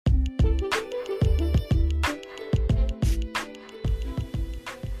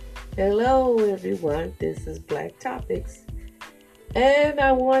Hello, everyone. This is Black Topics, and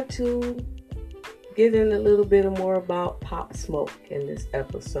I want to get in a little bit more about Pop Smoke in this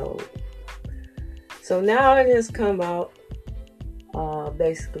episode. So now it has come out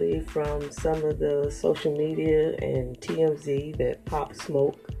basically from some of the social media and TMZ that Pop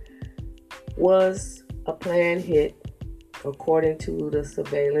Smoke was a planned hit according to the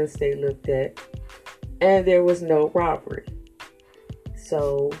surveillance they looked at, and there was no robbery.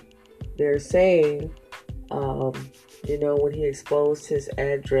 So they're saying, when he exposed his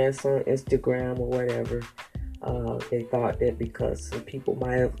address on Instagram or whatever, they thought that because some people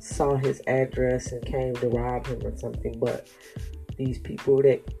might have saw his address and came to rob him or something, but these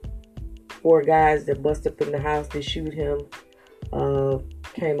four guys that bust up in the house to shoot him,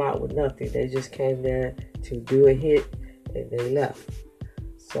 came out with nothing. They just came there to do a hit and they left.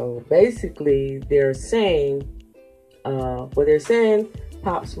 So basically, they're saying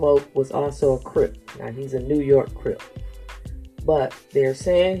Pop Smoke was also a Crip. Now, he's a New York Crip. But they're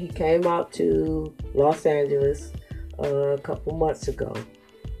saying he came out to Los Angeles a couple months ago.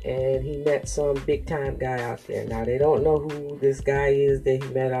 And he met some big time guy out there. Now, they don't know who this guy is that he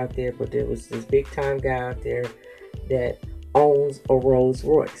met out there. But there was this big time guy out there that owns a Rolls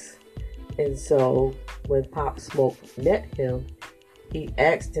Royce. And so when Pop Smoke met him, he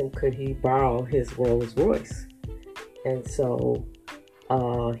asked him could he borrow his Rolls Royce. And so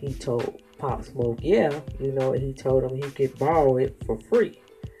he told Pop Smoke, he told him he could borrow it for free.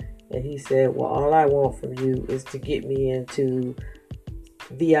 And he said, well, all I want from you is to get me into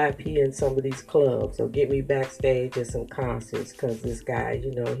VIP in some of these clubs or get me backstage at some concerts, because this guy,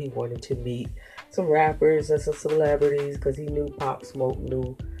 he wanted to meet some rappers and some celebrities because he knew Pop Smoke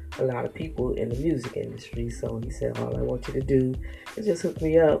knew a lot of people in the music industry. So he said, all I want you to do is just hook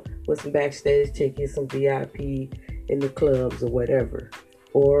me up with some backstage tickets, some VIP in the clubs or whatever.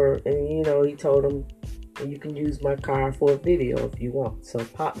 He told him, you can use my car for a video if you want. So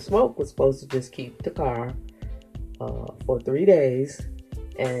Pop Smoke was supposed to just keep the car for 3 days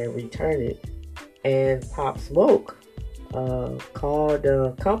and return it. And Pop Smoke called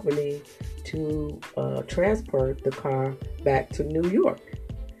a company to transport the car back to New York.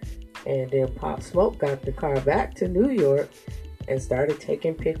 And then Pop Smoke got the car back to New York and started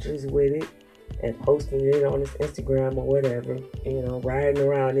taking pictures with it and posting it on his Instagram or whatever, riding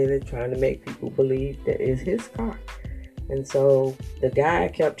around in it, trying to make people believe that it's his car. And so the guy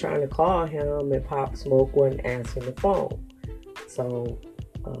kept trying to call him and Pop Smoke wasn't answering the phone. So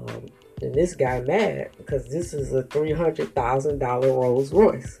then this guy mad because this is a $300,000 Rolls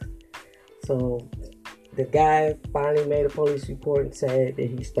Royce. So the guy finally made a police report and said that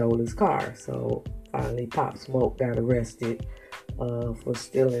he stole his car. So finally Pop Smoke got arrested for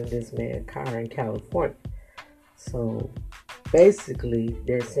stealing this man's car in California. So basically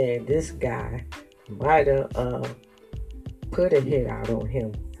they're saying this guy might have put a hit out on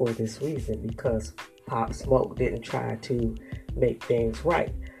him for this reason, because Pop Smoke didn't try to make things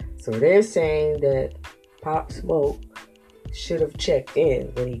right. So they're saying that Pop Smoke should have checked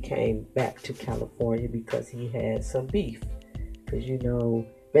in when he came back to California because he had some beef. Because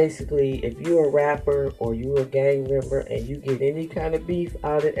basically, if you're a rapper or you're a gang member and you get any kind of beef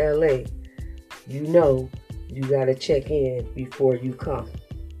out in LA, you got to check in before you come.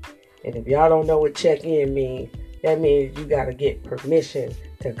 And if y'all don't know what check in means, that means you got to get permission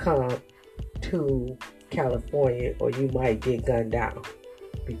to come to California or you might get gunned down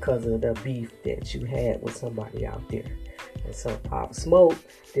because of the beef that you had with somebody out there. And so Pop Smoke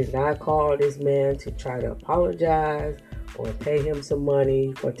did not call this man to try to apologize or pay him some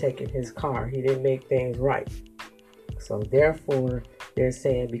money for taking his car. He didn't make things right. So therefore, they're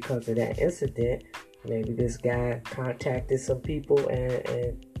saying because of that incident, maybe this guy contacted some people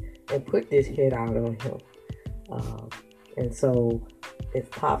and put this hit out on him. And so if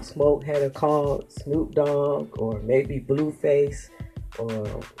Pop Smoke had called Snoop Dogg or maybe Blueface or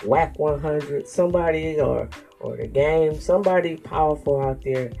Whack 100, somebody or the Game, somebody powerful out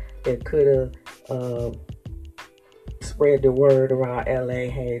there that could have spread the word around LA,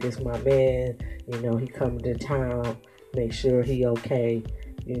 hey, this my man, he coming to town, make sure he okay,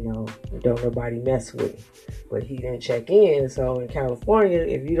 don't nobody mess with him. But he didn't check in. So in California,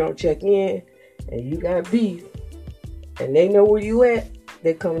 if you don't check in and you got beef and they know where you at,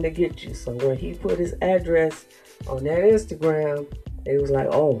 they're coming to get you. So when he put his address on that Instagram, it was like,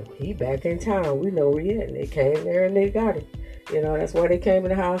 oh, he back in town. We know where he at. And they came there and they got him. That's why they came in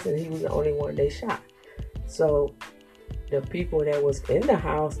the house and he was the only one they shot. So the people that was in the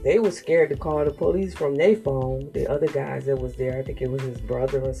house, they were scared to call the police from their phone. The other guys that was there, I think it was his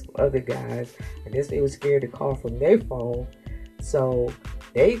brother or some other guys, I guess they were scared to call from their phone. So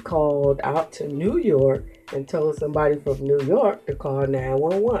they called out to New York and told somebody from New York to call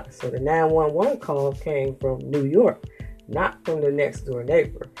 911. So the 911 call came from New York, not from the next door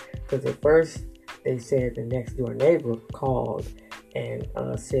neighbor. Because at first they said the next door neighbor called and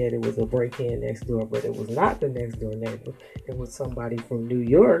said it was a break-in next door, but it was not the next door neighbor. It was somebody from New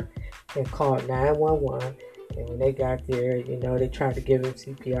York and called 911. And when they got there, you know, they tried to give him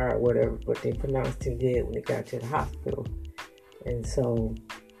CPR or whatever, but they pronounced him dead when they got to the hospital. And so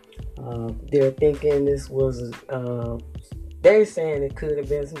they're thinking this was, they're saying it could have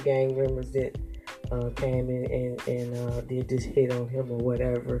been some gang members that came in and did this hit on him or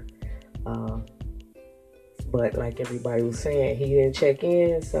whatever. But like everybody was saying, he didn't check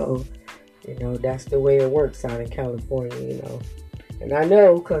in, so, you know, that's the way it works out in California, you know. And I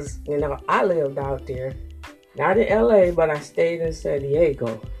know because, you know, I lived out there, not in LA, but I stayed in San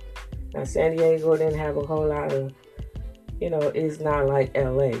Diego. Now, San Diego didn't have a whole lot of, you know, it's not like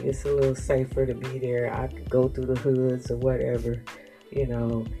LA. It's a little safer to be there. I could go through the hoods or whatever, you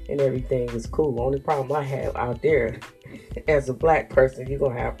know, and everything is cool. Only problem I have out there, as a black person, you're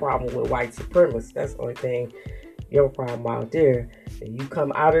going to have a problem with white supremacists. That's the only thing, your problem out there. And you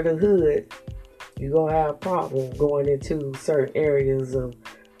come out of the hood, you're going to have a problem going into certain areas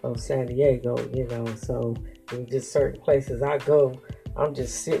of San Diego, you know. So in just certain places I go, I'm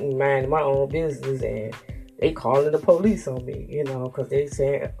just sitting minding my own business and they calling the police on me, you know, because they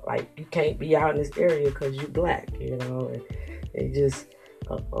saying, like, you can't be out in this area because you black, you know. And they just,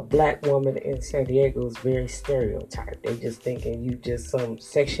 a black woman in San Diego is very stereotyped. They just thinking you just some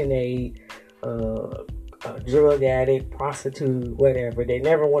Section 8, drug addict, prostitute, whatever. They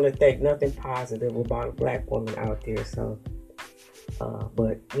never want to think nothing positive about a black woman out there. So,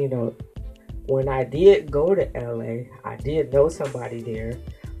 but, you know, when I did go to LA, I did know somebody there,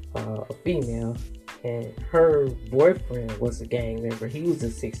 a female, and her boyfriend was a gang member. He was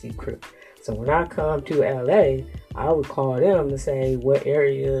a 60 Crip. So when I come to LA, I would call them to say what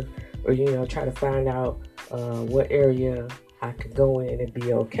area, or, you know, try to find out what area I could go in and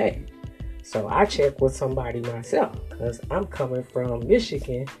be okay. So I checked with somebody myself because I'm coming from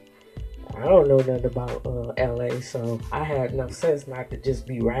Michigan. I don't know nothing about LA, so I had enough sense not to just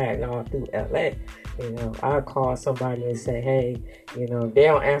be riding all through LA. You know, I call somebody and say, hey, you know, if they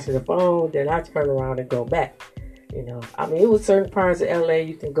don't answer the phone, then I turn around and go back. You know, I mean, it was certain parts of LA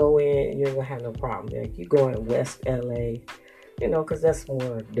you can go in and you ain't gonna have no problem. Like you go in West LA, you know, because that's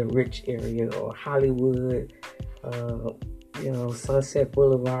more the rich area, or Hollywood, you know, Sunset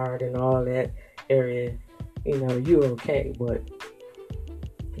Boulevard and all that area, you know, you're okay. But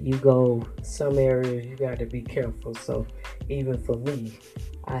you go some areas, you got to be careful. So even for me,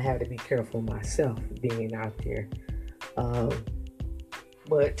 I had to be careful myself being out there.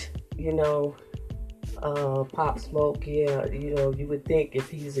 But, you know, Pop Smoke, yeah, you know, you would think if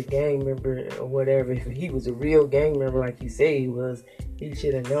he's a gang member or whatever, if he was a real gang member like he said he was, he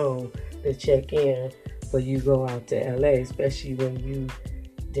should have known to check in before you go out to LA, especially when you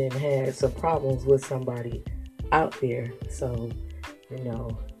then had some problems with somebody out there. So, you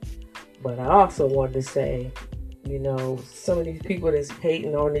know, but I also wanted to say, you know, some of these people that's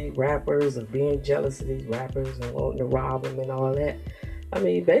hating on these rappers or being jealous of these rappers and wanting to rob them and all that, I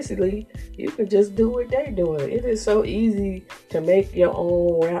mean, basically, you can just do what they're doing. It is so easy to make your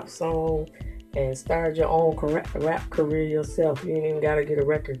own rap song and start your own rap career yourself. You ain't even got to get a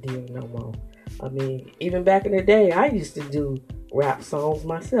record deal no more. I mean, even back in the day, I used to do rap songs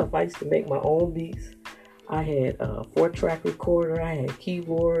myself. I used to make my own beats. I had a 4-track recorder. I had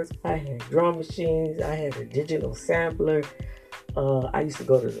keyboards. I had drum machines. I had a digital sampler. I used to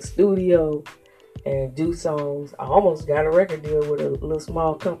go to the studio and do songs. I almost got a record deal with a little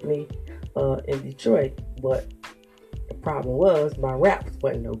small company in Detroit, but the problem was my raps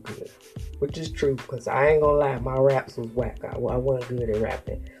wasn't no good, which is true because I ain't gonna lie, my raps was whack. I wasn't good at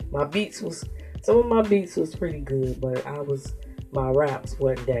rapping. Some of my beats was pretty good, but my raps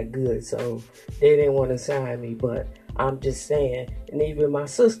wasn't that good, so they didn't want to sign me. But I'm just saying, and even my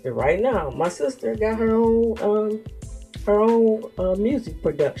sister right now, my sister got her own music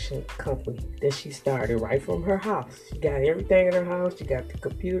production company that she started right from her house. She got everything in her house. She got the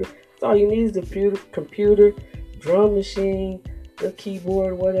computer. So all you need is the computer, drum machine, the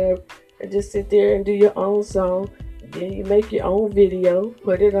keyboard, whatever, and just sit there and do your own song. Then you make your own video,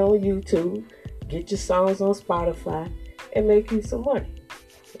 put it on YouTube, get your songs on Spotify, and make you some money.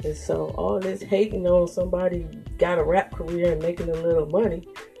 And so all this hating on somebody got a rap career and making a little money,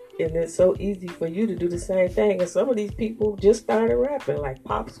 and it's so easy for you to do the same thing. And some of these people just started rapping, like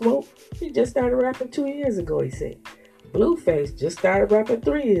Pop Smoke. He just started rapping 2 years ago, he said. Blueface just started rapping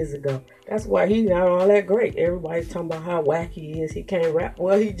 3 years ago. That's why he's not all that great. Everybody's talking about how wacky he is. He can't rap.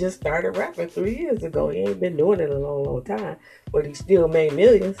 Well, he just started rapping 3 years ago. He ain't been doing it a long, long time, but he still made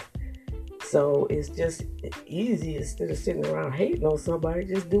millions. So it's just easy, instead of sitting around hating on somebody,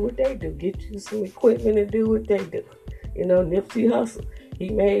 just do what they do. Get you some equipment and do what they do. You know, Nipsey Hussle, he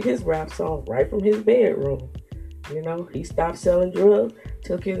made his rap songs right from his bedroom. You know, he stopped selling drugs,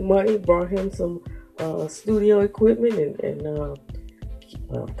 took his money, brought him some studio equipment and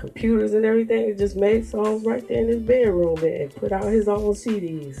computers and everything, and just made songs right there in his bedroom and put out his own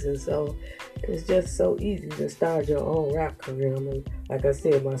CDs. And so it's just so easy to start your own rap career. I mean, like I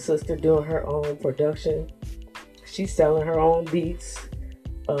said, my sister doing her own production. She's selling her own beats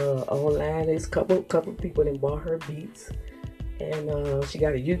online. There's a couple people that bought her beats. And she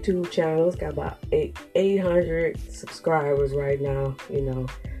got a YouTube channel. It's got about 800 subscribers right now. You know,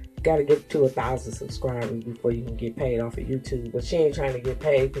 got to get to 1,000 subscribers before you can get paid off of YouTube. But she ain't trying to get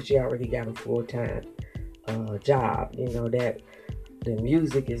paid because she already got a full-time job. You know, that the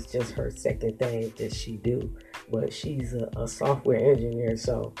music is just her second thing that she do. But she's a software engineer,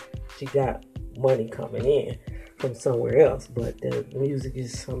 so she got money coming in from somewhere else. But the music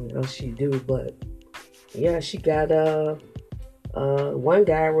is something else she do. But yeah, she got one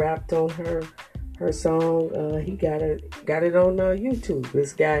guy rapped on her song. He got it on YouTube.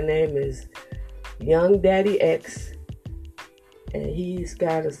 This guy name is Young Daddy X, and he's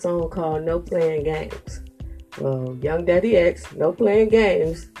got a song called No Playing Games. Well, Young Daddy X, No Playing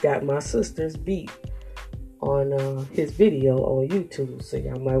Games, got my sister's beat on his video on YouTube, so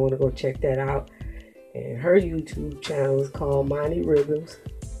y'all might want to go check that out. And her YouTube channel is called Monty Rhythms.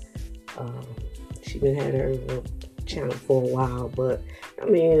 She been had her channel for a while, but I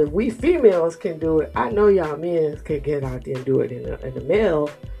mean, if we females can do it, I know y'all men can get out there and do it. And a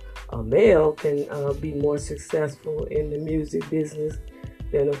male can be more successful in the music business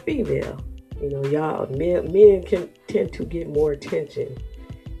than a female. You know, y'all men can tend to get more attention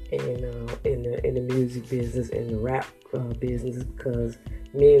in the music business and the rap business, because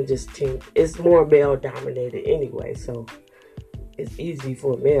men just tend, it's more male dominated anyway, so it's easy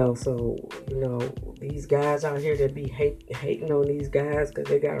for a male. So, you know, these guys out here that be hating on these guys because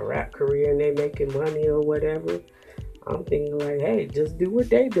they got a rap career and they making money or whatever, I'm thinking like, hey, just do what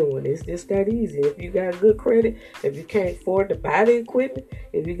they doing. It's just that easy. If you got good credit, if you can't afford to buy the equipment,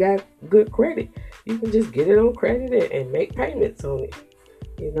 if you got good credit, you can just get it on credit and make payments on it.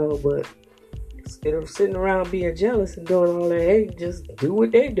 You know, but instead of sitting around being jealous and doing all that, hey, just do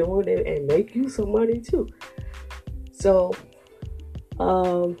what they doing and make you some money too. So,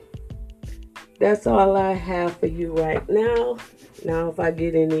 that's all I have for you right now. Now, if I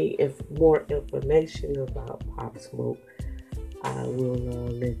get any more information about Pop Smoke, I will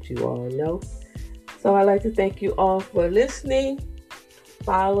let you all know. So I'd like to thank you all for listening.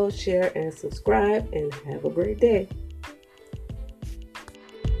 Follow, share, and subscribe, and have a great day.